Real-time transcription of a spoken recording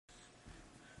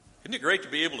Isn't it great to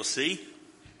be able to see?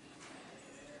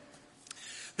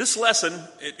 This lesson,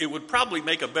 it would probably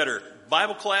make a better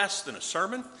Bible class than a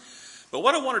sermon. But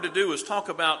what I wanted to do is talk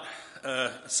about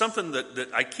something that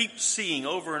I keep seeing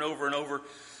over and over and over.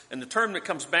 And the term that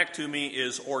comes back to me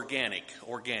is organic.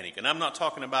 Organic. And I'm not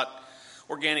talking about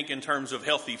organic in terms of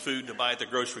healthy food to buy at the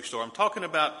grocery store. I'm talking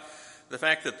about the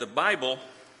fact that the Bible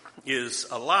is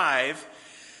alive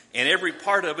and every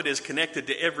part of it is connected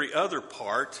to every other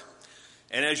part.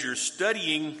 And as you're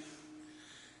studying,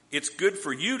 it's good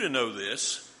for you to know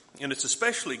this, and it's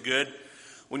especially good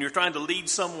when you're trying to lead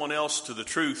someone else to the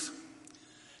truth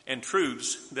and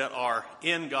truths that are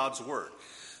in God's Word.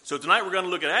 So tonight we're going to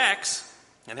look at Acts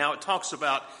and how it talks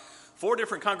about 4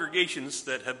 different congregations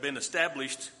that have been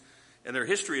established, and their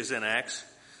history is in Acts,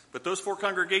 but those 4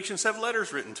 congregations have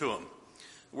letters written to them.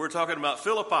 We're talking about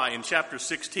Philippi in chapter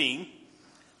 16,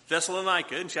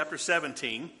 Thessalonica in chapter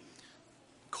 17,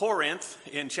 Corinth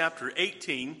in chapter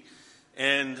 18,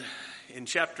 and in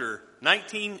chapter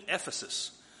 19,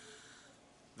 Ephesus.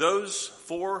 Those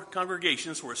 4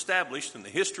 congregations were established, and the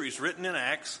history is written in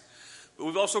Acts, but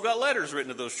we've also got letters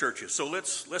written to those churches. So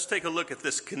let's take a look at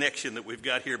this connection that we've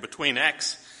got here between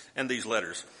Acts and these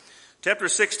letters. Chapter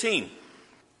 16,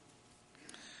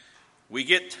 we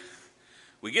get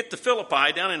to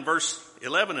Philippi down in verse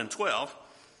 11 and 12.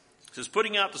 It says,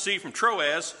 putting out to sea from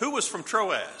Troas. Who was from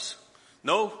Troas?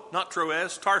 No, not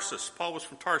Troas, Tarsus. Paul was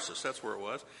from Tarsus. That's where it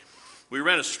was. We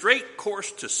ran a straight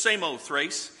course to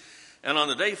Samothrace, and on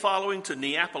the day following to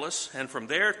Neapolis, and from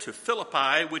there to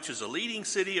Philippi, which is a leading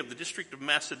city of the district of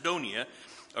Macedonia,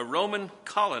 a Roman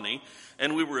colony,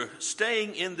 and we were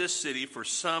staying in this city for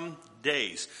some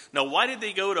days. Now, why did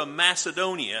they go to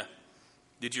Macedonia?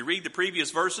 Did you read the previous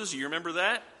verses? You remember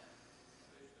that?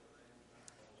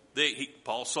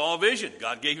 Paul saw a vision.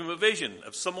 God gave him a vision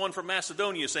of someone from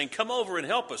Macedonia saying, come over and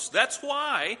help us. That's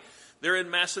why they're in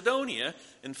Macedonia,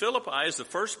 and Philippi is the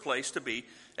first place to be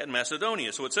at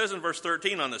Macedonia. So it says in verse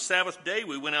 13, on the Sabbath day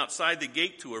we went outside the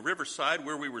gate to a riverside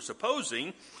where we were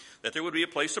supposing that there would be a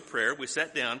place of prayer. We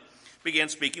sat down, began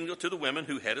speaking to the women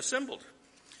who had assembled.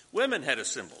 Women had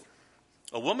assembled.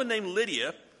 A woman named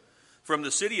Lydia from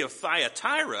the city of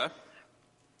Thyatira,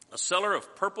 a seller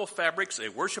of purple fabrics, a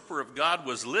worshiper of God,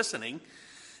 was listening,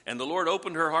 and the Lord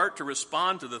opened her heart to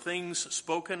respond to the things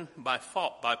spoken by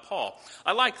Paul.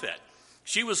 I like that.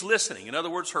 She was listening. In other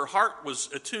words, her heart was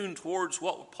attuned towards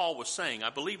what Paul was saying. I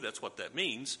believe that's what that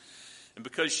means. And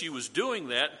because she was doing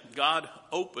that, God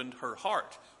opened her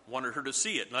heart, wanted her to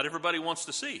see it. Not everybody wants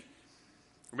to see.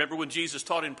 Remember when Jesus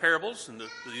taught in parables, and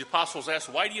the apostles asked,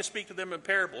 why do you speak to them in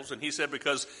parables? And he said,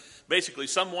 because basically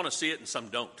some want to see it and some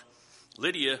don't.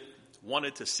 Lydia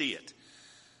wanted to see it.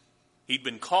 He'd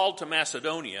been called to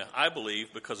Macedonia, I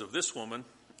believe, because of this woman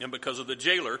and because of the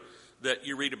jailer that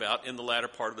you read about in the latter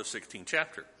part of the 16th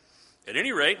chapter. At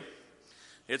any rate,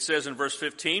 it says in verse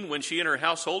 15, when she and her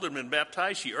household had been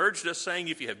baptized, she urged us, saying,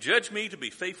 if you have judged me to be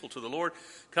faithful to the Lord,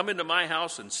 come into my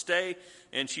house and stay.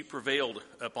 And she prevailed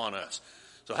upon us.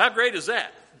 So how great is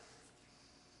that?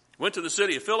 Went to the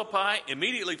city of Philippi,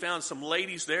 immediately found some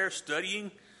ladies there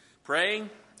studying, praying,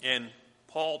 and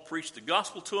Paul preached the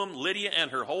gospel to them. Lydia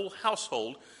and her whole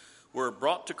household were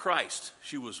brought to Christ.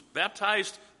 She was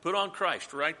baptized, put on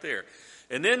Christ right there.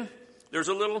 And then there's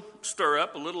a little stir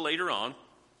up a little later on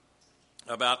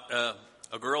about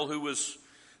a girl who was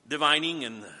divining,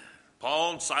 and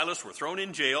Paul and Silas were thrown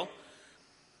in jail.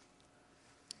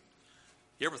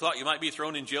 You ever thought you might be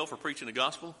thrown in jail for preaching the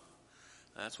gospel?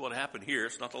 That's what happened here.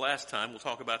 It's not the last time. We'll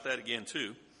talk about that again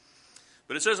too.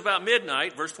 But it says about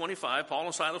midnight, verse 25, Paul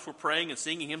and Silas were praying and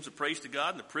singing hymns of praise to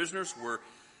God, and the prisoners were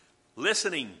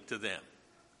listening to them.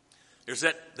 There's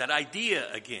that idea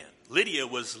again. Lydia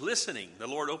was listening. The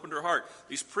Lord opened her heart.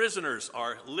 These prisoners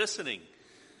are listening.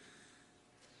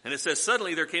 And it says,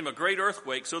 suddenly there came a great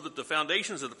earthquake, so that the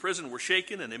foundations of the prison were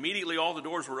shaken, and immediately all the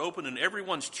doors were opened, and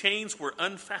everyone's chains were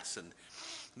unfastened.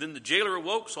 Then the jailer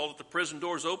awoke, saw that the prison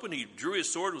doors opened. He drew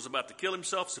his sword, was about to kill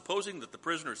himself, supposing that the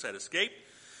prisoners had escaped.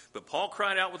 But Paul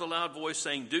cried out with a loud voice,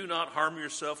 saying, do not harm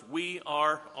yourself. We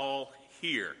are all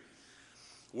here.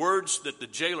 Words that the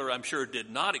jailer, I'm sure, did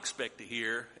not expect to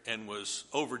hear and was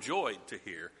overjoyed to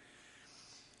hear.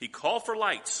 He called for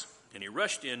lights, and he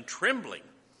rushed in trembling.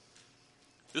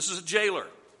 This is a jailer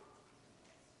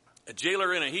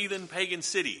in a heathen pagan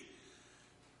city.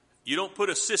 You don't put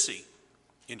a sissy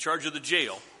in charge of the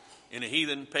jail in a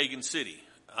heathen pagan city.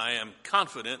 I am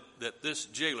confident that this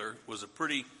jailer was a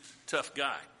pretty tough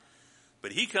guy.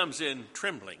 But he comes in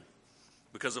trembling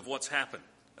because of what's happened.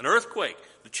 An earthquake.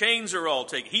 The chains are all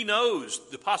taken. He knows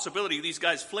the possibility of these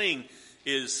guys fleeing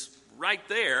is right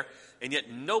there. and yet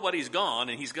nobody's gone,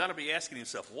 and he's got to be asking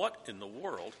himself, what in the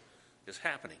world is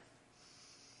happening?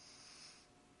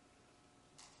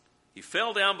 He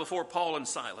fell down before Paul and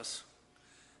Silas,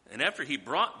 and after he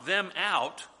brought them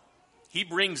out, he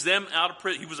brings them out of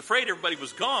prison. He was afraid everybody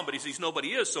was gone, but he sees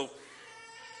nobody is, so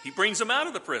he brings them out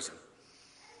of the prison.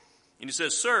 And he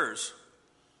says, "Sirs,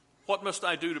 what must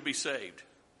I do to be saved?"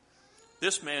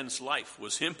 This man's life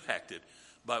was impacted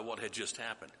by what had just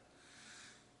happened.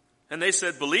 And they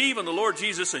said, "Believe in the Lord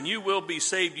Jesus, and you will be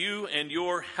saved, you and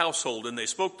your household." And they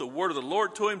spoke the word of the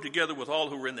Lord to him, together with all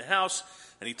who were in the house.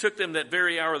 And he took them that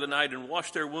very hour of the night and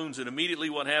washed their wounds. And immediately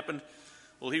what happened?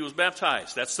 Well, he was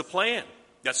baptized. That's the plan.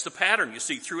 That's the pattern you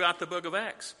see throughout the book of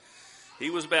Acts. He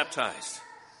was baptized.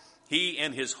 He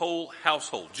and his whole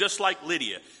household, just like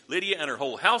Lydia. Lydia and her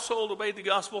whole household obeyed the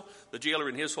gospel. The jailer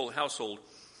and his whole household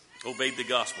obeyed the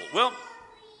gospel. Well,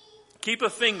 keep a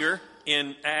finger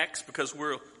in Acts, because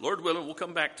Lord willing, we'll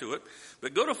come back to it.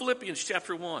 But go to Philippians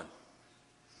chapter 1.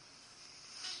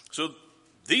 So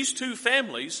these two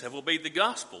families have obeyed the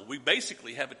gospel. We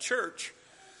basically have a church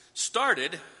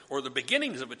started, or the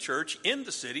beginnings of a church in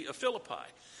the city of Philippi.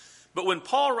 But when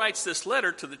Paul writes this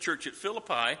letter to the church at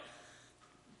Philippi,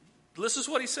 this is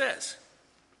what he says.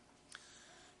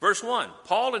 Verse 1,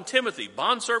 "Paul and Timothy,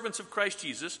 bondservants of Christ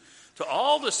Jesus, to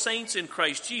all the saints in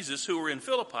Christ Jesus who were in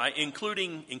Philippi,"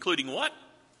 including what?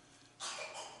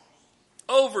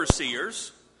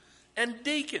 Overseers and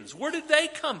deacons. Where did they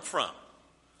come from?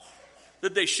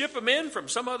 Did they ship them in from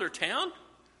some other town?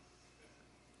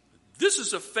 This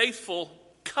is a faithful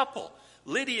couple.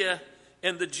 Lydia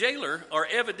and the jailer are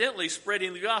evidently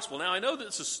spreading the gospel. Now, I know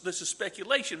this is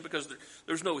speculation, because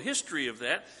there's no history of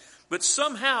that. But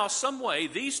somehow, some way,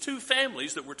 these two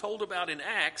families that we're told about in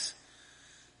Acts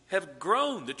have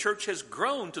grown. The church has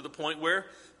grown to the point where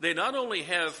they not only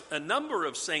have a number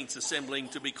of saints assembling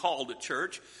to be called a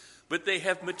church, but they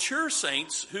have mature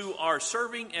saints who are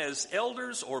serving as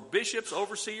elders or bishops,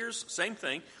 overseers, same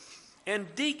thing,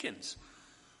 and deacons.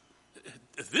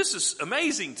 This is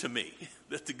amazing to me,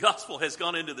 that the gospel has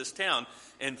gone into this town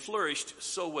and flourished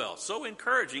so well. So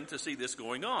encouraging to see this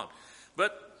going on.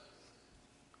 But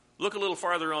look a little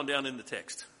farther on down in the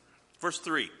text. Verse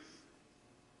 3.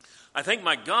 "I thank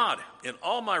my God in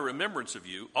all my remembrance of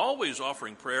you, always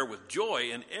offering prayer with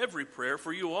joy in every prayer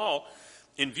for you all,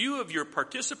 in view of your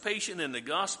participation in the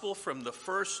gospel from the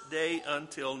first day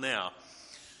until now."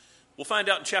 We'll find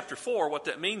out in chapter 4 what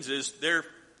that means is they're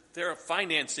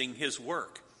financing his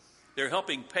work. They're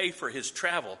helping pay for his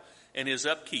travel and his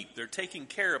upkeep. They're taking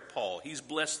care of Paul. He's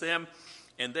blessed them,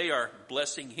 and they are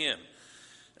blessing him.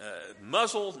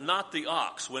 Muzzle not the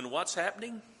ox. When what's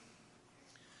happening?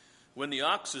 When the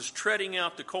ox is treading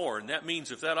out the corn. That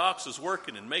means if that ox is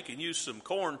working and making you some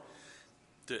corn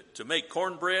to make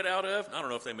cornbread out of. I don't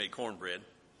know if they made cornbread,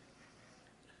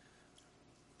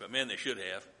 but man, they should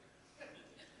have.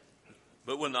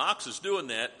 But when the ox is doing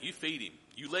that, you feed him.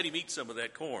 You let him eat some of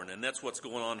that corn, and that's what's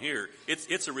going on here.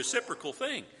 It's a reciprocal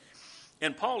thing.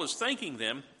 And Paul is thanking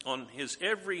them on his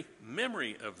every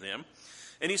memory of them.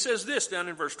 And he says this down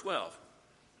in verse 12.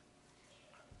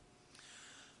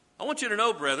 "I want you to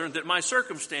know, brethren, that my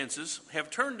circumstances have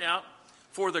turned out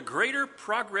for the greater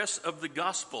progress of the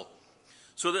gospel,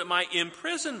 so that my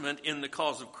imprisonment in the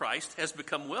cause of Christ has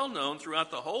become well known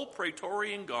throughout the whole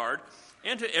Praetorian Guard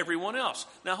and to everyone else."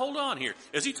 Now hold on here.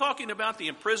 Is he talking about the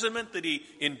imprisonment that he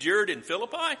endured in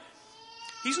Philippi?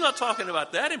 He's not talking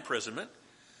about that imprisonment.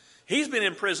 He's been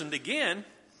imprisoned again.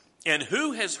 And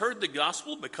who has heard the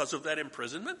gospel because of that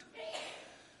imprisonment?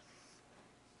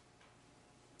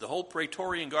 The whole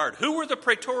Praetorian Guard. Who were the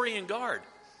Praetorian Guard?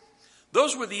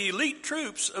 Those were the elite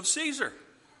troops of Caesar.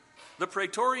 The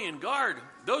Praetorian Guard,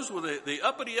 those were the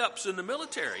uppity-ups in the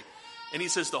military. And he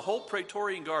says the whole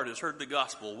Praetorian Guard has heard the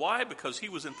gospel. Why? Because he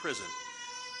was in prison.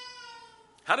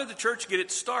 How did the church get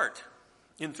its start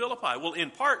in Philippi? Well, in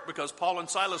part because Paul and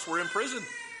Silas were in prison.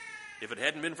 If it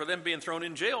hadn't been for them being thrown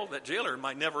in jail, that jailer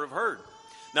might never have heard.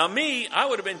 Now I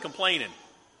would have been complaining.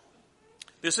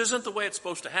 This isn't the way it's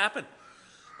supposed to happen.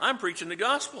 I'm preaching the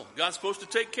gospel. God's supposed to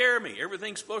take care of me.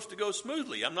 Everything's supposed to go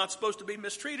smoothly. I'm not supposed to be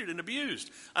mistreated and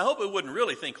abused. I hope I wouldn't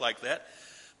really think like that,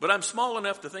 but I'm small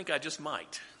enough to think I just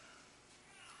might.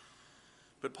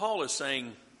 But Paul is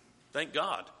saying, thank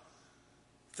God.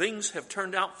 Things have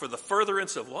turned out for the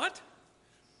furtherance of what?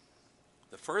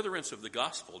 The furtherance of the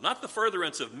gospel. Not the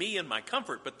furtherance of me and my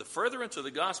comfort, but the furtherance of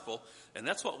the gospel. And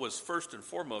that's what was first and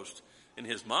foremost in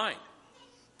his mind.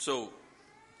 So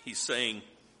he's saying,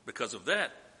 because of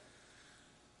that,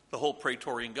 the whole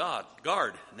Praetorian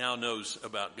Guard now knows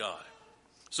about God.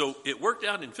 So it worked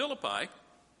out in Philippi.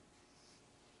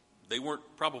 They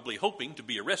weren't probably hoping to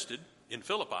be arrested in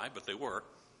Philippi, but they were,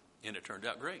 and it turned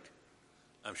out great.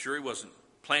 I'm sure he wasn't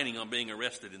planning on being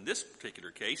arrested in this particular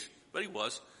case, but he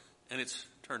was, and it's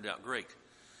turned out great.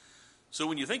 So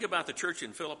when you think about the church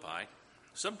in Philippi,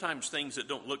 sometimes things that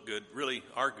don't look good really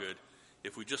are good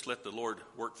if we just let the Lord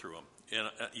work through them. And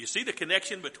you see the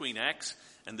connection between Acts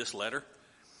and this letter?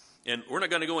 And we're not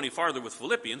going to go any farther with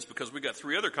Philippians because we've got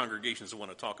 3 other congregations I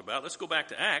want to talk about. Let's go back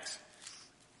to Acts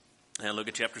and look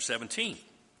at chapter 17.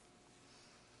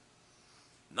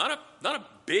 Not a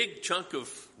big chunk of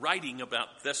writing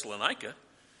about Thessalonica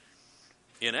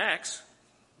in Acts,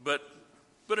 but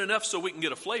enough so we can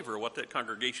get a flavor of what that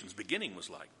congregation's beginning was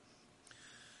like.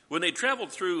 When they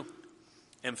traveled through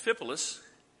Amphipolis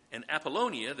and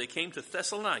Apollonia, they came to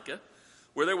Thessalonica,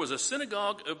 where there was a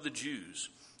synagogue of the Jews.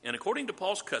 And according to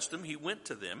Paul's custom, he went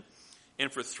to them,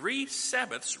 and for 3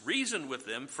 Sabbaths reasoned with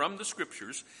them from the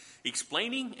Scriptures,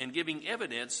 explaining and giving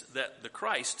evidence that the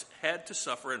Christ had to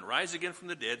suffer and rise again from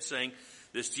the dead, saying,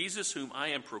 "This Jesus whom I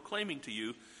am proclaiming to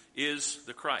you is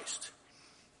the Christ."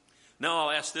 Now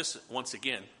I'll ask this once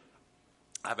again.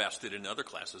 I've asked it in other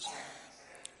classes.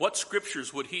 What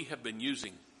scriptures would he have been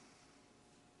using?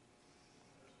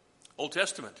 Old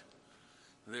Testament.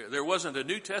 There wasn't a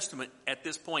New Testament at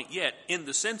this point yet in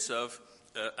the sense of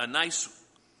a nice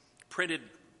printed,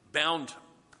 bound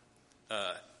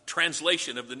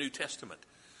translation of the New Testament.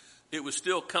 It was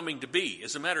still coming to be.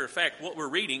 As a matter of fact, what we're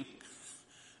reading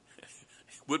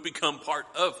would become part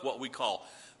of what we call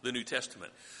the New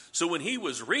Testament. So when he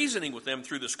was reasoning with them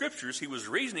through the Scriptures, he was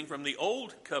reasoning from the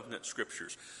Old Covenant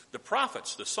Scriptures. The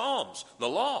prophets, the Psalms, the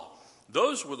law.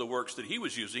 Those were the works that he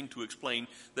was using to explain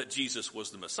that Jesus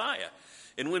was the Messiah.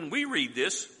 And when we read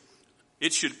this,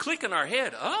 it should click in our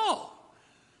head, oh,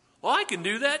 well, I can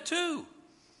do that too.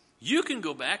 You can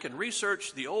go back and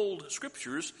research the old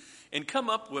Scriptures and come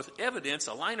up with evidence,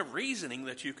 a line of reasoning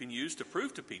that you can use to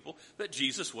prove to people that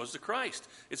Jesus was the Christ.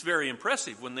 It's very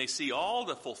impressive when they see all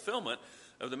the fulfillment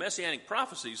of the messianic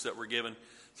prophecies that were given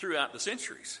throughout the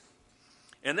centuries.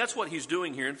 And that's what he's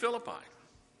doing here in Philippi.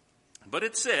 But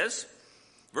it says,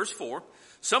 verse 4,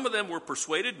 some of them were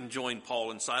persuaded and joined Paul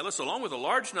and Silas, along with a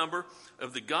large number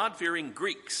of the God-fearing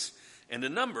Greeks and a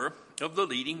number of the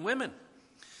leading women.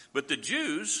 But the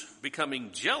Jews,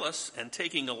 becoming jealous and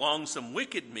taking along some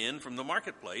wicked men from the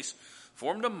marketplace,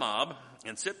 formed a mob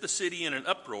and set the city in an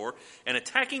uproar, and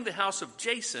attacking the house of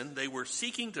Jason, they were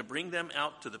seeking to bring them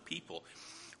out to the people.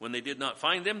 When they did not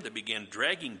find them, they began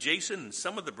dragging Jason and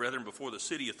some of the brethren before the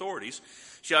city authorities,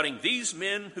 shouting, "These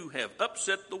men who have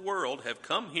upset the world have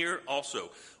come here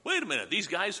also." Wait a minute, these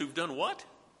guys who've done what?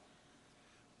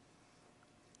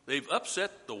 They've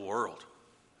upset the world.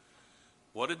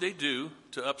 What did they do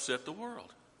to upset the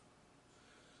world?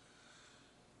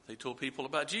 They told people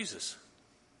about Jesus.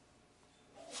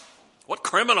 What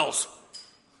criminals!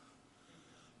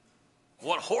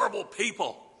 What horrible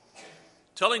people!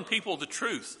 Telling people the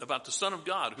truth about the Son of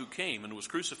God who came and was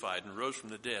crucified and rose from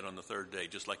the dead on the 3rd day,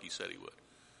 just like he said he would.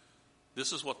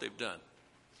 This is what they've done.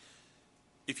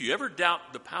 If you ever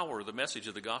doubt the power of the message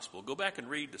of the gospel, go back and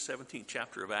read the 17th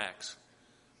chapter of Acts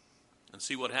and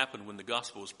see what happened when the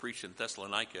gospel was preached in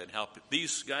Thessalonica and how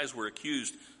these guys were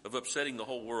accused of upsetting the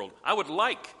whole world. I would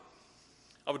like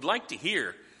to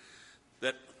hear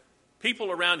that people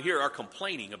around here are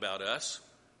complaining about us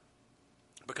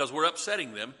because we're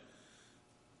upsetting them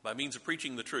by means of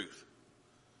preaching the truth.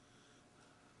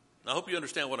 I hope you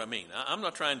understand what I mean. I'm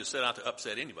not trying to set out to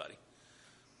upset anybody.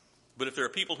 But if there are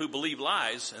people who believe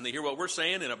lies and they hear what we're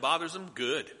saying and it bothers them,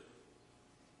 good.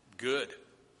 Good.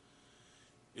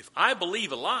 If I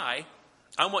believe a lie,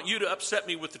 I want you to upset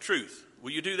me with the truth.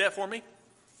 Will you do that for me?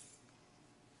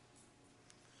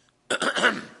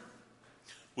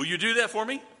 Will you do that for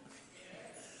me?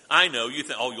 I know you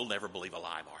think, oh, you'll never believe a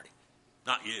lie, Marty.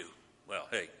 Not you. Well,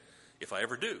 hey, if I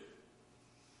ever do,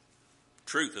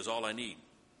 truth is all I need.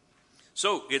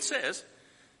 So it says,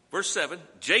 verse 7,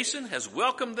 Jason has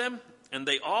welcomed them, and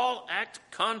they all act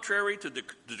contrary to the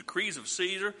decrees of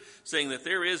Caesar, saying that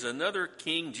there is another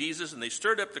king, Jesus. And they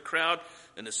stirred up the crowd,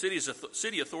 and the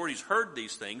city authorities heard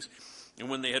these things. And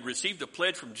when they had received a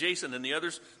pledge from Jason and the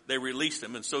others, they released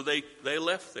them. And so they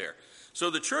left there. So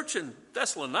the church in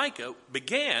Thessalonica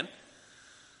began,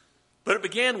 but it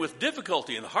began with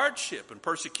difficulty and hardship and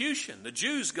persecution. The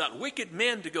Jews got wicked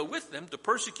men to go with them to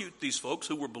persecute these folks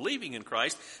who were believing in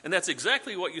Christ. And that's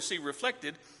exactly what you see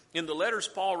reflected in the letters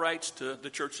Paul writes to the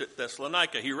church at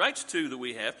Thessalonica. He writes 2 that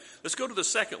we have. Let's go to the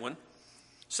second one,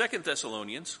 2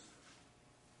 Thessalonians.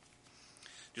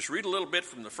 Just read a little bit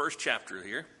from the first chapter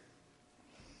here.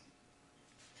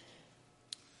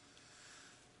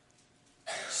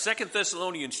 2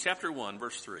 Thessalonians chapter 1,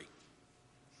 verse 3.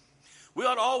 We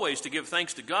ought always to give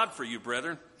thanks to God for you,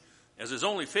 brethren, as is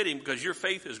only fitting, because your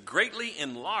faith is greatly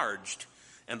enlarged,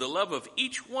 and the love of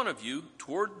each one of you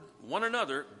toward one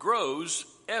another grows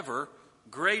ever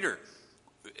greater.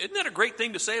 Isn't that a great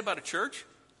thing to say about a church?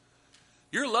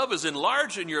 Your love is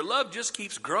enlarged, and your love just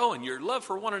keeps growing. Your love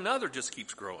for one another just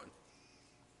keeps growing.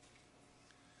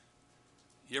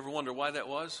 You ever wonder why that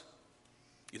was?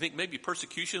 You think maybe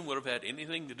persecution would have had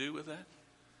anything to do with that?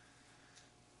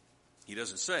 He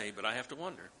doesn't say, but I have to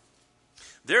wonder.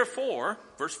 Therefore,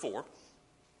 verse 4,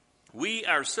 we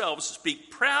ourselves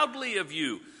speak proudly of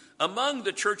you among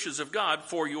the churches of God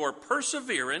for your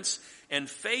perseverance and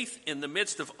faith in the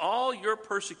midst of all your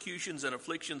persecutions and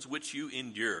afflictions which you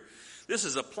endure. This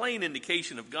is a plain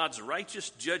indication of God's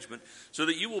righteous judgment, so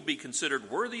that you will be considered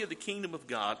worthy of the kingdom of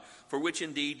God, for which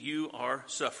indeed you are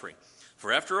suffering.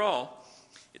 For after all,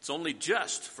 it's only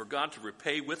just for God to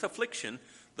repay with affliction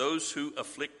those who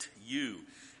afflict you,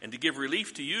 and to give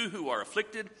relief to you who are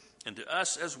afflicted, and to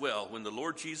us as well, when the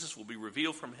Lord Jesus will be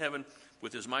revealed from heaven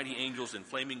with his mighty angels in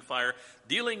flaming fire,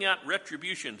 dealing out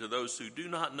retribution to those who do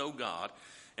not know God,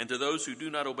 and to those who do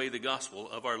not obey the gospel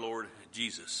of our Lord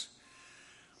Jesus.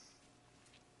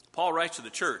 Paul writes to the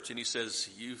church, and he says,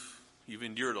 you've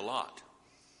endured a lot,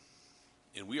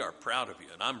 and we are proud of you.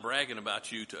 And I'm bragging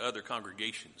about you to other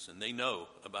congregations, and they know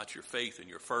about your faith and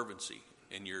your fervency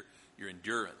and your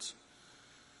endurance.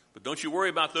 But don't you worry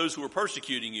about those who are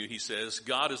persecuting you, he says.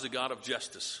 God is a God of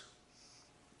justice,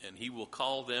 and he will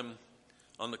call them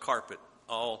on the carpet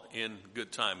all in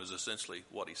good time, is essentially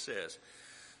what he says.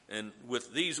 And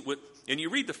and you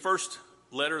read the first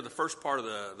letter, the first part of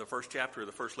the first chapter of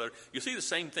the first letter, you see the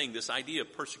same thing, this idea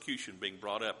of persecution being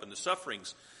brought up and the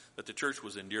sufferings that the church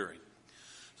was enduring.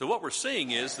 So what we're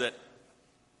seeing is that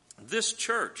this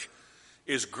church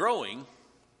is growing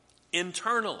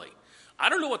internally. I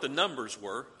don't know what the numbers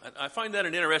were. I find that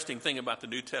an interesting thing about the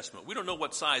New Testament. We don't know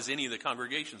what size any of the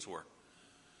congregations were.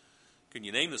 Can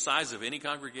you name the size of any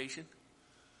congregation?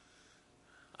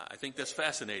 I think that's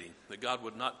fascinating, that God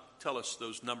would not tell us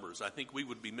those numbers. I think we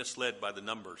would be misled by the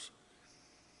numbers.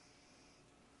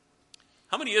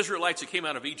 How many Israelites that came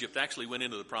out of Egypt actually went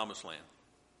into the Promised Land?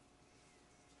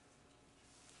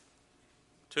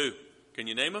 2. Can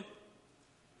you name them?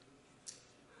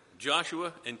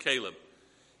 Joshua and Caleb.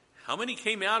 How many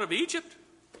came out of Egypt?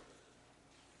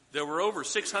 There were over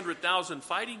 600,000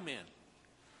 fighting men.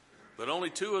 But only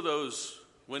 2 of those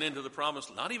went into the Promised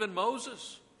Land. Not even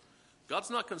Moses. God's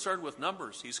not concerned with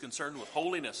numbers. He's concerned with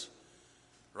holiness,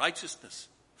 righteousness,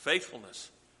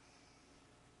 faithfulness.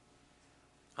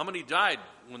 How many died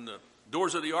when the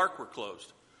doors of the ark were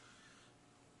closed?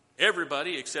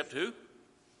 Everybody except who?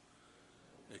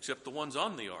 Except the ones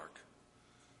on the ark.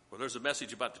 Well, there's a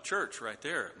message about the church right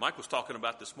there. Mike was talking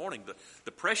about this morning,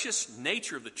 the precious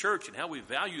nature of the church and how we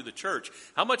value the church.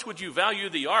 How much would you value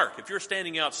the ark if you're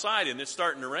standing outside and it's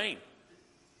starting to rain?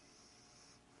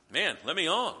 Man, let me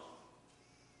on.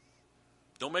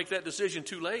 Don't make that decision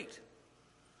too late.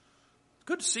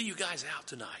 Good to see you guys out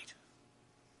tonight.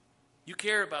 You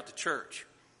care about the church.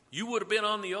 You would have been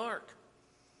on the ark.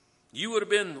 You would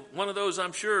have been one of those,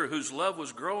 I'm sure, whose love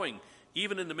was growing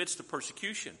even in the midst of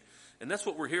persecution. And that's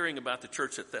what we're hearing about the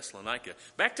church at Thessalonica.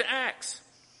 Back to Acts.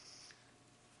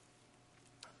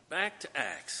 Back to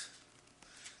Acts.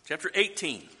 Chapter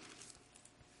 18.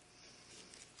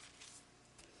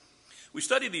 We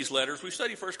study these letters. We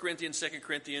study 1 Corinthians, 2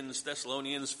 Corinthians,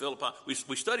 Thessalonians, Philippi.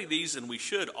 We study these, and we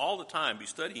should all the time be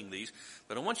studying these.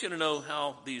 But I want you to know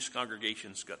how these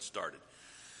congregations got started.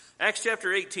 Acts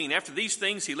chapter 18. After these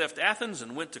things, he left Athens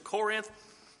and went to Corinth.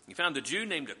 He found a Jew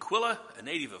named Aquila, a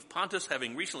native of Pontus,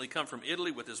 having recently come from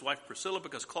Italy with his wife Priscilla,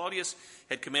 because Claudius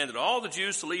had commanded all the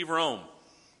Jews to leave Rome.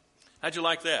 How'd you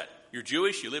like that? You're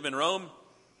Jewish, you live in Rome,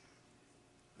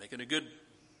 making a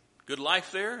good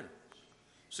life there.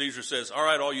 Caesar says, all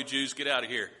right, all you Jews, get out of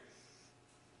here.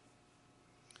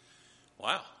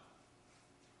 Wow.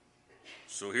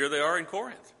 So here they are in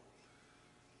Corinth.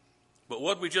 But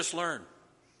what did we just learn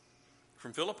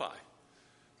from Philippi?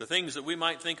 The things that we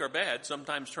might think are bad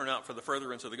sometimes turn out for the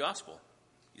furtherance of the gospel.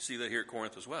 You see that here at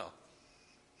Corinth as well.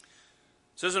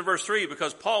 It says in verse 3,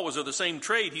 because Paul was of the same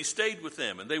trade, he stayed with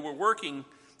them, and they were working,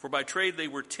 for by trade they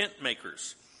were tent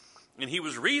makers. And he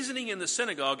was reasoning in the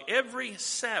synagogue every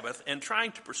Sabbath and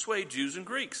trying to persuade Jews and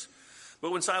Greeks.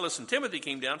 But when Silas and Timothy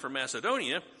came down from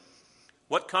Macedonia,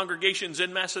 what congregations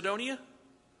in Macedonia?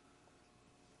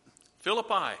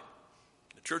 Philippi.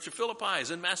 The church of Philippi is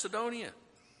in Macedonia.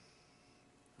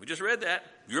 We just read that.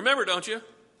 You remember, don't you?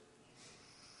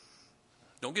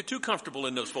 Don't get too comfortable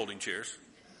in those folding chairs.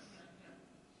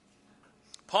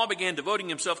 Paul began devoting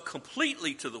himself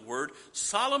completely to the word,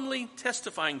 solemnly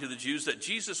testifying to the Jews that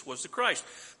Jesus was the Christ.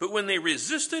 But when they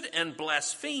resisted and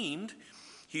blasphemed,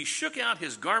 he shook out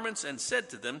his garments and said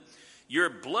to them, "Your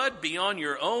blood be on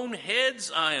your own heads.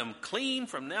 I am clean.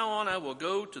 From now on I will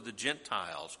go to the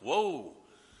Gentiles." Whoa.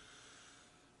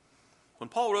 When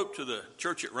Paul wrote to the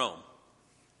church at Rome,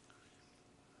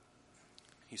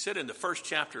 he said in the first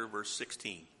chapter, verse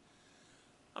 16,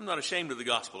 "I'm not ashamed of the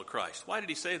gospel of Christ." Why did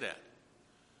he say that?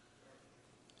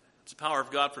 It's the power of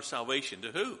God for salvation.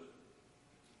 To who?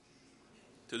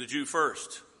 To the Jew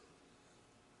first,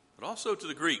 but also to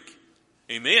the Greek.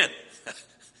 Amen.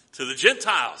 To the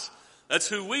Gentiles. That's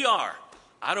who we are.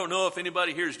 I don't know if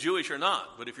anybody here is Jewish or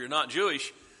not, but if you're not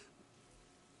Jewish,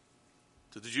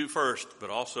 to the Jew first,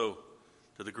 but also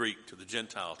to the Greek, to the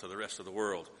Gentile, to the rest of the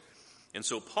world. And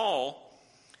so Paul,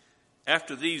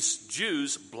 after these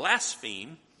Jews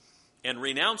blaspheme and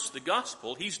renounce the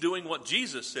gospel, he's doing what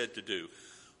Jesus said to do.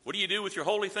 What do you do with your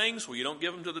holy things? Well, you don't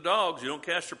give them to the dogs. You don't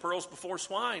cast your pearls before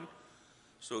swine.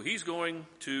 So he's going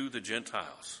to the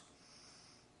Gentiles.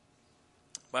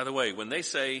 By the way, when they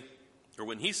say, or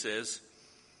when he says,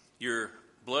 "Your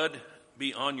blood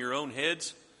be on your own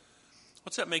heads,"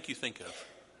 what's that make you think of?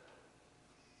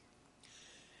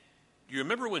 You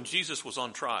remember when Jesus was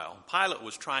on trial? Pilate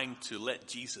was trying to let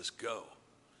Jesus go,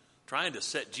 trying to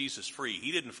set Jesus free.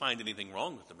 He didn't find anything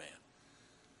wrong with the man.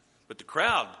 But the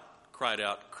crowd cried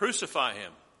out, "Crucify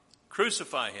him,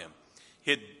 crucify him.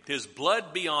 His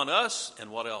blood be on us," and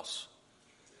what else?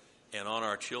 "And on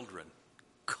our children."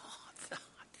 God,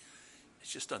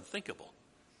 it's just unthinkable.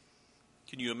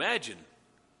 Can you imagine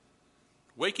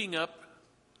waking up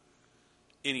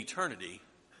in eternity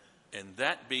and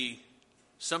that be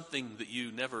something that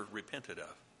you never repented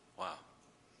of? Wow.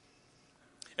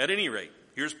 At any rate,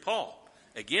 here's Paul,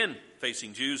 again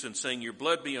facing Jews and saying, "Your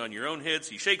blood be on your own heads."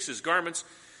 He shakes his garments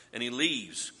and he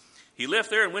leaves. He left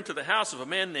there and went to the house of a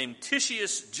man named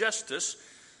Titius Justus,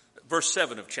 verse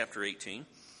 7 of chapter 18,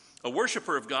 a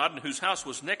worshiper of God, and whose house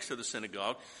was next to the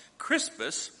synagogue.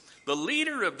 Crispus, the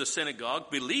leader of the synagogue,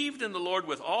 believed in the Lord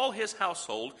with all his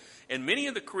household, and many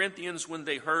of the Corinthians, when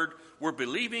they heard, were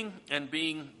believing and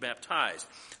being baptized.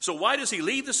 So why does he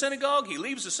leave the synagogue? He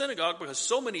leaves the synagogue because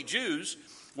so many Jews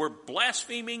were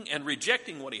blaspheming and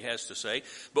rejecting what he has to say.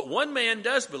 But one man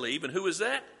does believe, and who is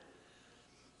that?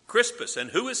 Crispus. And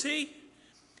who is he?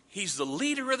 He's the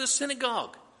leader of the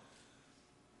synagogue.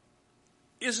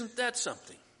 Isn't that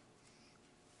something?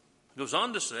 He goes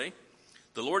on to say,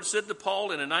 "The Lord said to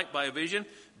Paul in a night by a vision,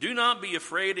 'Do not be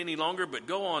afraid any longer, but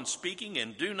go on speaking,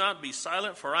 and do not be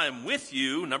silent, for I am with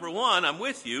you.'" Number one, I'm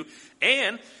with you.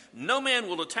 "And no man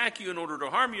will attack you in order to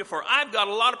harm you, for I've got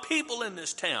a lot of people in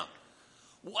this town."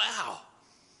 Wow.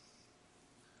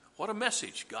 What a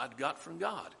message God got from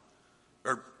God.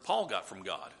 Or Paul got from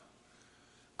God.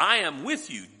 I am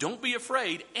with you. Don't be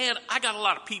afraid. And I got a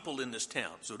lot of people in this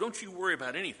town. So don't you worry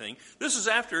about anything. This is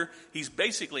after he's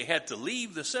basically had to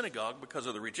leave the synagogue because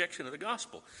of the rejection of the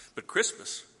gospel. But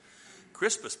Crispus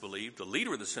believed, the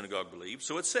leader of the synagogue believed.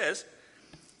 So it says,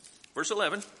 verse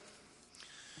 11,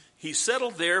 "He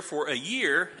settled there for 1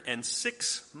 year and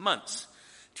 6 months,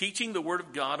 teaching the word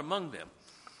of God among them.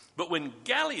 But when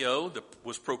Gallio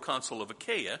was proconsul of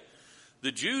Achaia,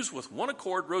 the Jews with one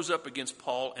accord rose up against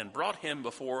Paul and brought him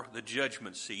before the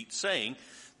judgment seat, saying,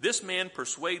 'This man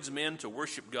persuades men to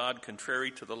worship God contrary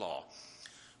to the law.'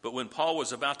 But when Paul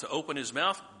was about to open his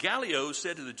mouth, Gallio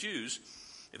said to the Jews,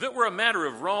 'If it were a matter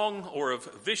of wrong or of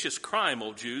vicious crime,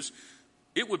 O Jews,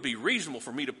 it would be reasonable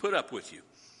for me to put up with you.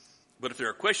 But if there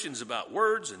are questions about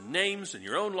words and names and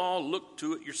your own law, look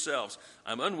to it yourselves.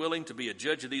 I'm unwilling to be a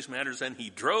judge of these matters.' And he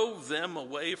drove them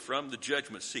away from the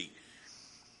judgment seat."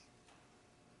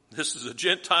 This is a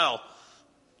Gentile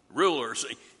ruler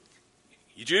saying,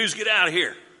 "You Jews, get out of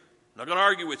here. I'm not going to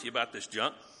argue with you about this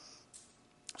junk."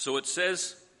 So it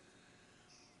says,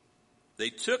 they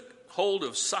took hold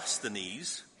of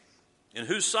Sosthenes. And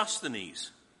who's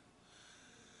Sosthenes?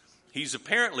 He's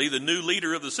apparently the new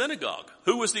leader of the synagogue.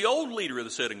 Who was the old leader of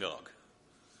the synagogue?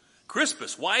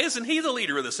 Crispus. Why isn't he the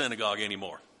leader of the synagogue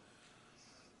anymore?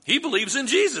 He believes in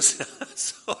Jesus.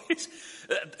 So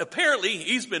apparently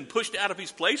he's been pushed out of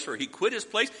his place, or he quit his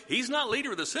place. He's not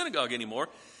leader of the synagogue anymore.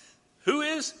 Who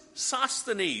is?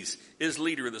 Sosthenes is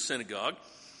leader of the synagogue.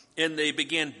 And they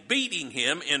began beating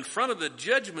him in front of the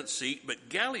judgment seat, but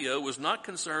Gallio was not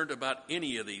concerned about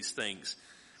any of these things.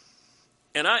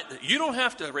 And you don't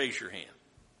have to raise your hand.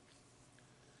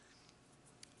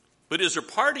 But is there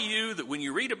part of you that when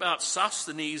you read about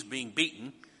Sosthenes being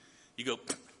beaten, you go,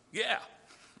 "Yeah,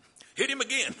 hit him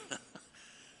again"?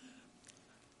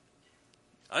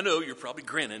 I know you're probably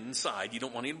grinning inside. You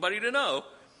don't want anybody to know.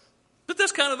 But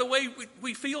that's kind of the way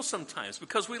we feel sometimes,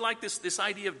 because we like this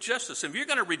idea of justice. And if you're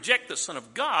going to reject the Son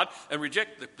of God and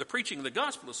reject the preaching of the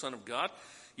gospel of the Son of God,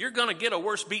 you're going to get a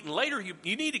worse beating later.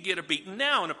 You need to get a beating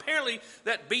now. And apparently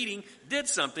that beating did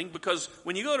something, because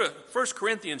when you go to 1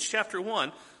 Corinthians chapter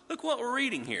 1, look what we're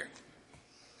reading here.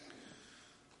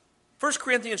 1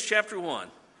 Corinthians chapter 1.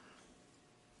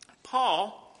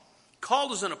 Paul,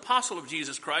 called as an apostle of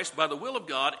Jesus Christ by the will of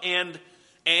God, and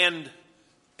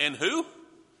who?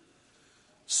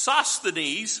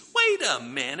 Sosthenes. Wait a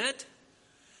minute.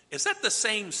 Is that the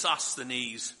same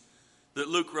Sosthenes that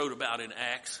Luke wrote about in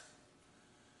Acts?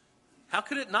 How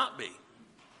could it not be?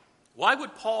 Why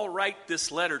would Paul write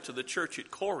this letter to the church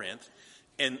at Corinth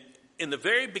and in the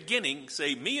very beginning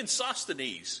say, me and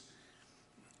Sosthenes,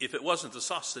 if it wasn't the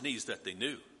Sosthenes that they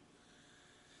knew?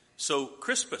 So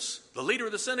Crispus, the leader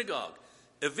of the synagogue,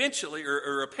 eventually,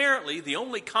 or apparently the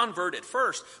only convert at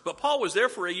first, but Paul was there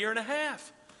for a year and a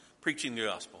half preaching the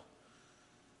gospel.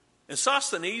 And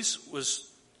Sosthenes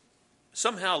was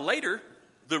somehow later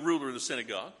the ruler of the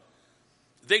synagogue.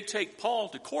 They take Paul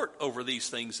to court over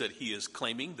these things that he is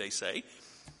claiming, they say,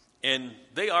 and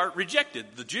they are rejected.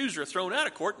 The Jews are thrown out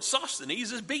of court, and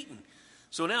Sosthenes is beaten.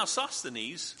 So now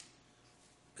Sosthenes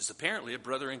is apparently a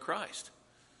brother in Christ.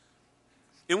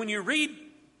 And when you read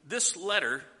this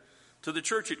letter to the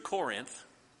church at Corinth,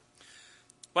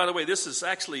 by the way, this is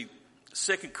actually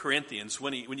 2 Corinthians.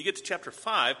 When you get to chapter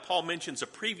 5, Paul mentions a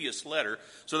previous letter.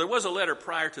 So there was a letter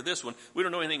prior to this one. We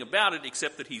don't know anything about it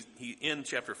except that he in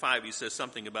chapter 5 he says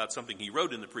something about something he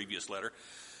wrote in the previous letter.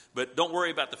 But don't worry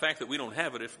about the fact that we don't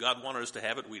have it. If God wanted us to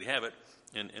have it, we'd have it,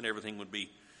 and everything would be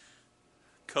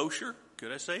kosher.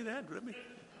 Could I say that?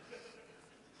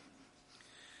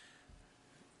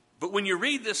 But when you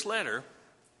read this letter,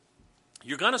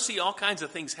 you're going to see all kinds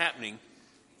of things happening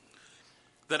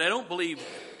that I don't believe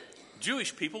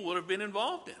Jewish people would have been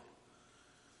involved in,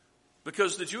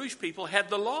 because the Jewish people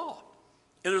had the law.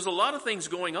 And there's a lot of things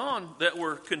going on that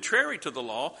were contrary to the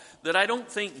law that I don't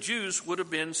think Jews would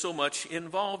have been so much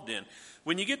involved in.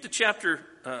 When you get to chapter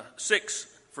 6,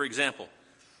 for example,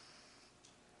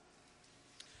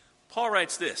 Paul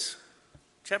writes this,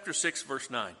 chapter 6,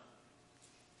 verse 9.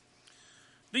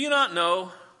 Do you not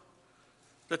know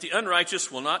that the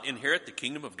unrighteous will not inherit the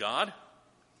kingdom of God?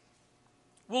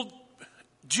 Well,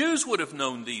 Jews would have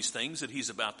known these things that he's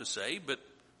about to say, but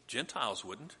Gentiles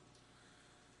wouldn't.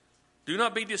 Do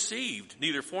not be deceived.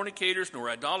 Neither fornicators, nor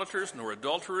idolaters, nor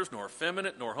adulterers, nor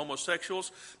effeminate, nor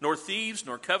homosexuals, nor thieves,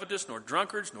 nor covetous, nor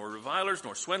drunkards, nor revilers,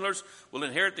 nor swindlers will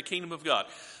inherit the kingdom of God.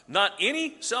 Not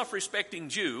any self-respecting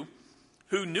Jew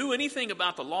who knew anything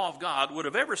about the law of God would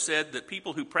have ever said that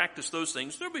people who practice those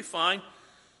things, they'll be fine,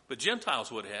 but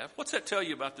Gentiles would have. What's that tell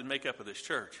you about the makeup of this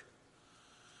church?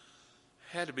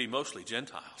 Had to be mostly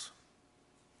Gentiles.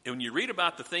 And when you read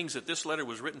about the things that this letter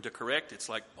was written to correct, it's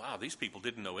like, wow, these people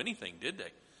didn't know anything, did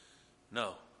they?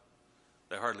 No,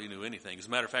 they hardly knew anything. As a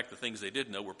matter of fact, the things they did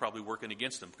know were probably working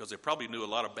against them, because they probably knew a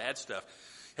lot of bad stuff.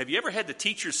 Have you ever had to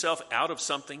teach yourself out of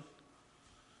something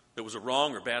that was a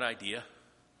wrong or bad idea?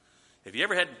 Have you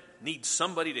ever need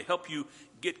somebody to help you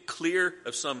get clear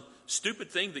of some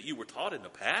stupid thing that you were taught in the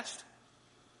past?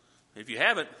 If you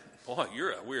haven't, boy,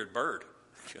 you're a weird bird.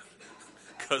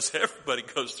 Because everybody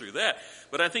goes through that.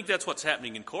 But I think that's what's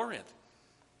happening in Corinth.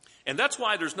 And that's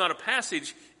why there's not a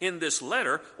passage in this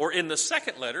letter, or in the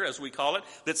second letter, as we call it,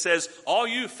 that says, all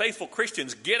you faithful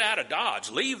Christians, get out of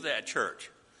Dodge, leave that church.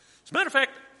 As a matter of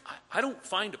fact, I don't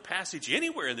find a passage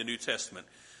anywhere in the New Testament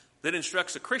that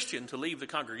instructs a Christian to leave the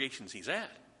congregations he's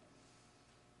at.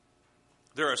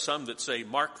 There are some that say,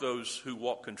 mark those who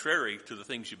walk contrary to the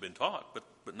things you've been taught,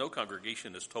 but no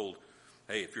congregation is told,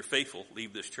 hey, if you're faithful,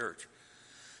 leave this church.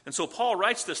 And so Paul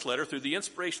writes this letter through the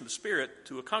inspiration of the Spirit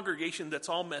to a congregation that's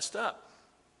all messed up.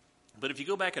 But if you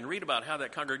go back and read about how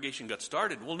that congregation got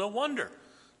started, well, no wonder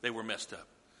they were messed up.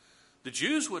 The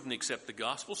Jews wouldn't accept the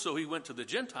gospel, so he went to the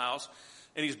Gentiles,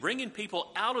 and he's bringing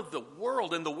people out of the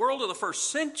world, in the world of the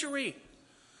first century,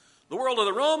 the world of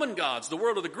the Roman gods, the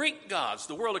world of the Greek gods,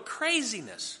 the world of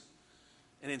craziness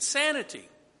and insanity,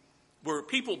 where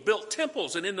people built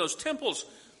temples, and in those temples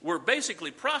were basically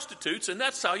prostitutes, and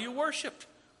that's how you worshiped.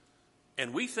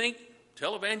 And we think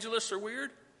televangelists are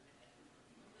weird?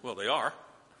 Well, they are.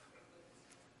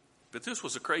 But this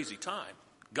was a crazy time,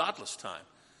 godless time,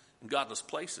 in godless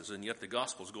places, and yet the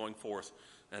gospel's going forth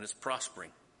and it's prospering.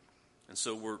 And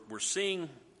so we're seeing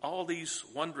all these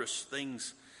wondrous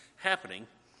things happening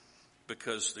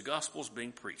because the gospel's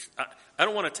being preached. I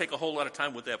don't want to take a whole lot of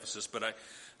time with Ephesus, but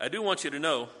I do want you to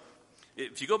know,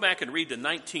 if you go back and read the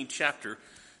 19th chapter,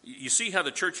 you see how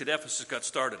the church at Ephesus got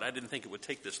started. I didn't think it would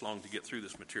take this long to get through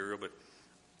this material, but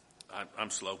I'm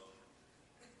slow.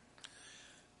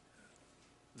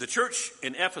 The church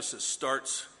in Ephesus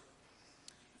starts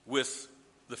with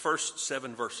the first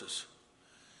 7 verses.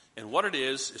 And what it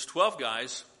is 12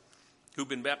 guys who've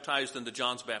been baptized into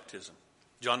John's baptism,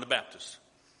 John the Baptist.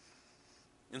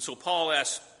 And so Paul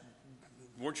asks,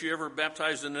 weren't you ever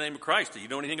baptized in the name of Christ? Do you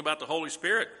know anything about the Holy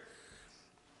Spirit?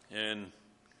 And it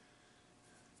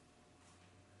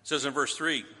says in verse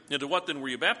 3, into what then were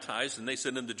you baptized? And they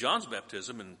said, into John's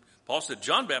baptism. And Paul said,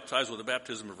 John baptized with a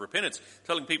baptism of repentance,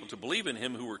 telling people to believe in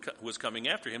him who was coming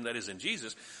after him, that is in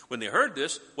Jesus. When they heard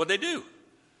this, what did they do?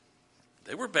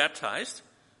 They were baptized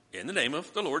in the name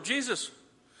of the Lord Jesus.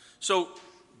 So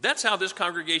that's how this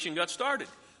congregation got started.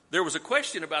 There was a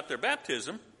question about their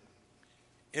baptism.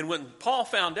 And when Paul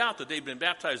found out that they'd been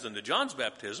baptized into John's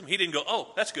baptism, he didn't go,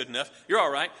 oh, that's good enough. You're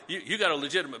all right. You got a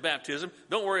legitimate baptism.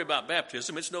 Don't worry about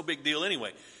baptism. It's no big deal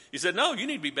anyway. He said, no, you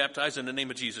need to be baptized in the name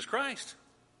of Jesus Christ.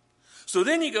 So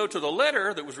then you go to the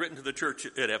letter that was written to the church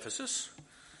at Ephesus.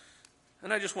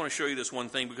 And I just want to show you this one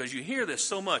thing, because you hear this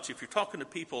so much. If you're talking to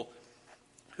people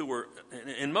who were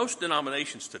in most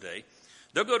denominations today,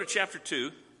 they'll go to chapter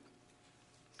 2,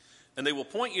 and they will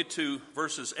point you to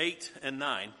verses 8 and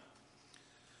 9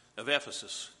 of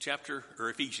Ephesians, chapter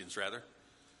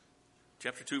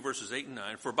 2, verses 8 and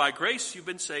 9. For by grace you've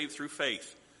been saved through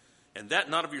faith, and that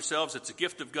not of yourselves, it's a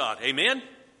gift of God. Amen?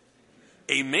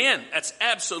 Amen. That's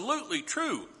absolutely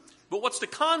true. But what's the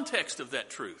context of that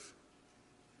truth?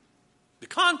 The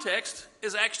context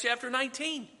is Acts chapter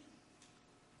 19.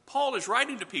 Paul is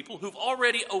writing to people who've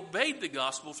already obeyed the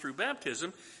gospel through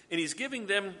baptism, and he's giving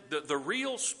them the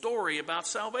real story about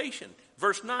salvation.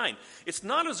 Verse 9, it's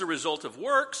not as a result of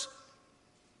works,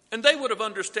 and they would have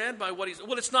understood by what he's,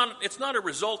 well, it's not a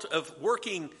result of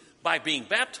working by being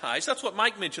baptized. That's what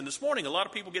Mike mentioned this morning. A lot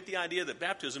of people get the idea that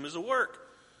baptism is a work.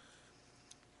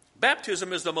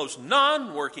 Baptism is the most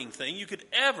non-working thing you could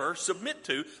ever submit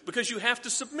to, because you have to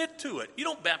submit to it. You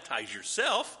don't baptize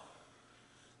yourself.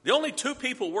 The only 2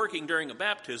 people working during a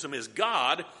baptism is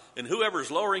God and whoever's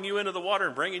lowering you into the water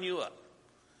and bringing you up.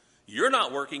 You're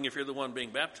not working if you're the one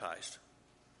being baptized.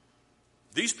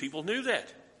 These people knew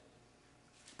that.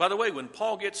 By the way, when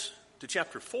Paul gets to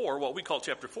chapter 4, what we call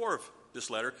chapter 4 of this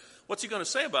letter, what's he going to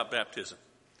say about baptism?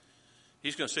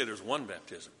 He's going to say there's one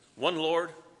baptism, one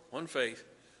Lord, one faith,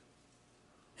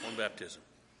 one baptism.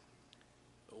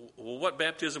 Well, what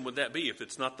baptism would that be if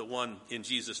it's not the one in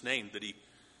Jesus' name that he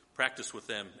practiced with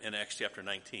them in Acts chapter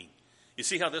 19? You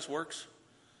see how this works?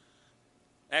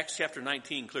 Acts chapter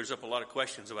 19 clears up a lot of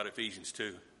questions about Ephesians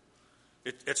 2.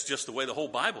 It's just the way the whole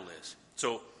Bible is.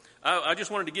 So I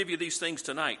just wanted to give you these things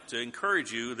tonight to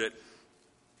encourage you that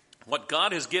what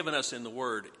God has given us in the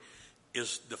Word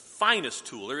is the finest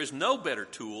tool. There is no better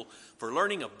tool for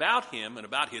learning about Him and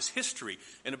about His history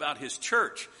and about His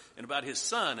church and about His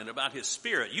Son and about His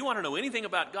Spirit. You want to know anything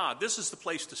about God, this is the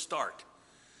place to start.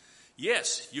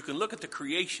 Yes, you can look at the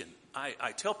creation.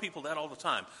 I tell people that all the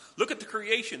time. Look at the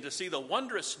creation to see the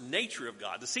wondrous nature of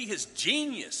God, to see His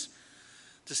genius,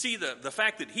 to see the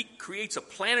fact that He creates a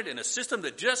planet and a system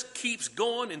that just keeps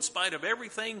going in spite of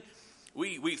everything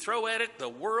we throw at it. The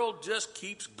world just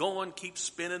keeps going, keeps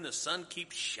spinning, the sun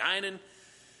keeps shining.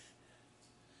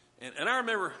 And I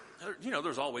remember,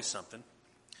 there's always something.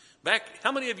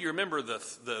 How many of you remember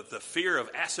the fear of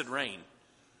acid rain?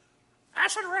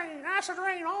 Acid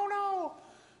rain, oh no.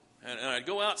 And I'd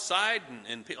go outside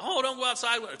and people, oh, don't go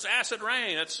outside, it's acid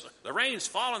rain. The rain's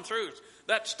falling through. It's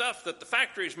that stuff that the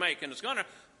factories make, and it's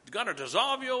gonna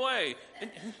dissolve you away. And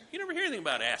you never hear anything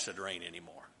about acid rain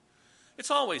anymore. It's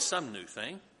always some new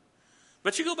thing.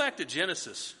 But you go back to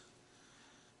Genesis,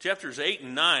 chapters 8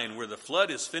 and 9, where the flood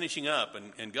is finishing up,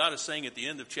 and God is saying at the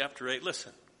end of chapter 8,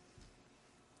 listen.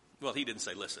 Well, He didn't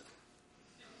say listen.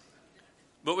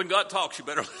 But when God talks, you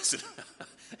better listen.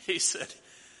 He said,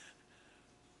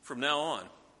 from now on,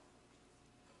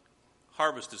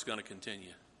 harvest is going to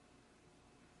continue.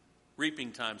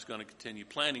 Reaping time is going to continue.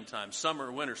 Planting time,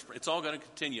 summer, winter, spring, it's all going to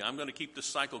continue. I'm going to keep this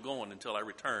cycle going until I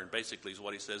return, basically is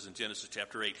what He says in Genesis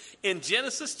chapter 8. In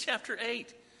Genesis chapter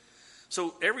 8.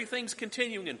 So everything's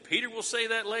continuing, and Peter will say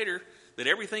that later, that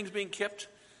everything's being kept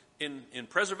in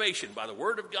preservation by the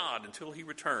Word of God until He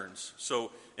returns.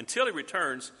 So until He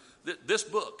returns, this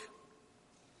book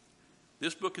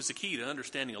is the key to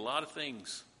understanding a lot of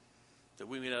things that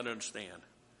we may not understand.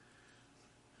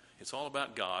 It's all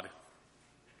about God,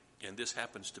 and this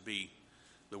happens to be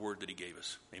the Word that He gave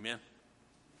us. Amen?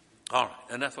 All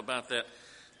right, enough about that.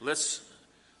 Let's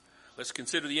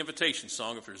consider the invitation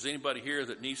song. If there's anybody here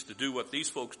that needs to do what these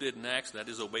folks did in Acts, that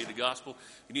is obey the gospel.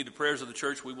 You need the prayers of the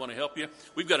church, we want to help you.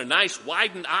 We've got a nice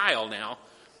widened aisle now,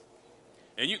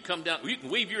 and you can come down. You can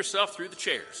weave yourself through the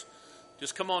chairs.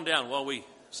 Just come on down while we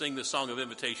sing this song of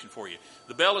invitation for you.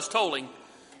 The bell is tolling.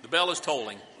 The bell is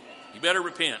tolling. You better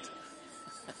repent.